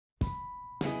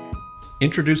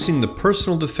Introducing the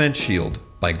Personal Defense Shield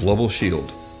by Global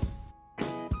Shield.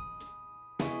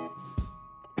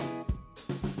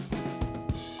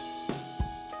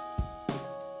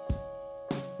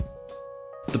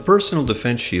 The Personal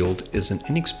Defense Shield is an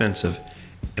inexpensive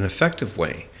and effective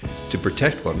way to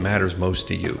protect what matters most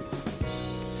to you.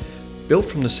 Built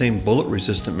from the same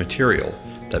bullet-resistant material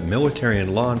that military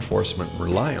and law enforcement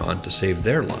rely on to save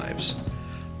their lives,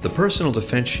 the Personal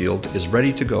Defense Shield is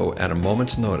ready to go at a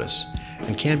moment's notice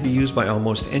and can be used by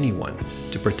almost anyone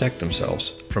to protect themselves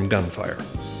from gunfire.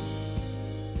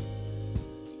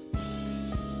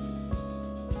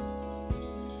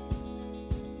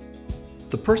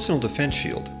 The Personal Defense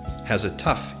Shield has a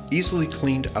tough, easily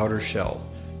cleaned outer shell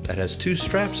that has two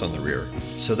straps on the rear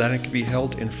so that it can be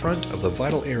held in front of the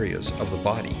vital areas of the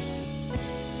body.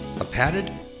 A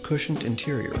padded, cushioned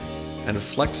interior and a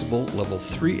flexible level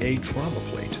 3A trauma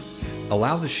plate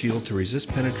allow the shield to resist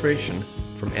penetration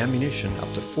from ammunition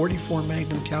up to .44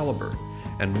 Magnum caliber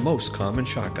and most common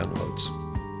shotgun loads.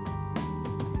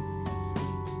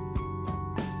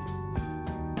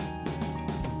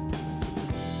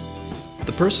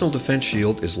 The Personal Defense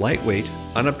Shield is lightweight,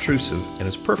 unobtrusive, and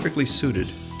is perfectly suited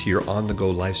to your on-the-go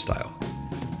lifestyle.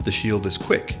 The shield is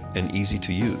quick and easy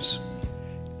to use.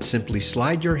 Simply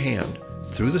slide your hand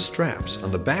through the straps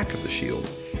on the back of the shield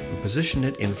and position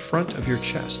it in front of your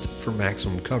chest for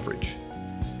maximum coverage.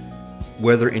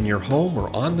 Whether in your home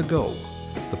or on the go,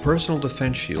 the Personal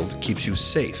Defense Shield keeps you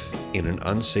safe in an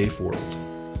unsafe world.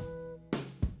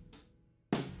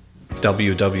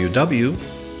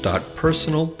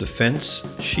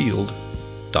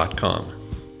 www.personaldefenseshield.com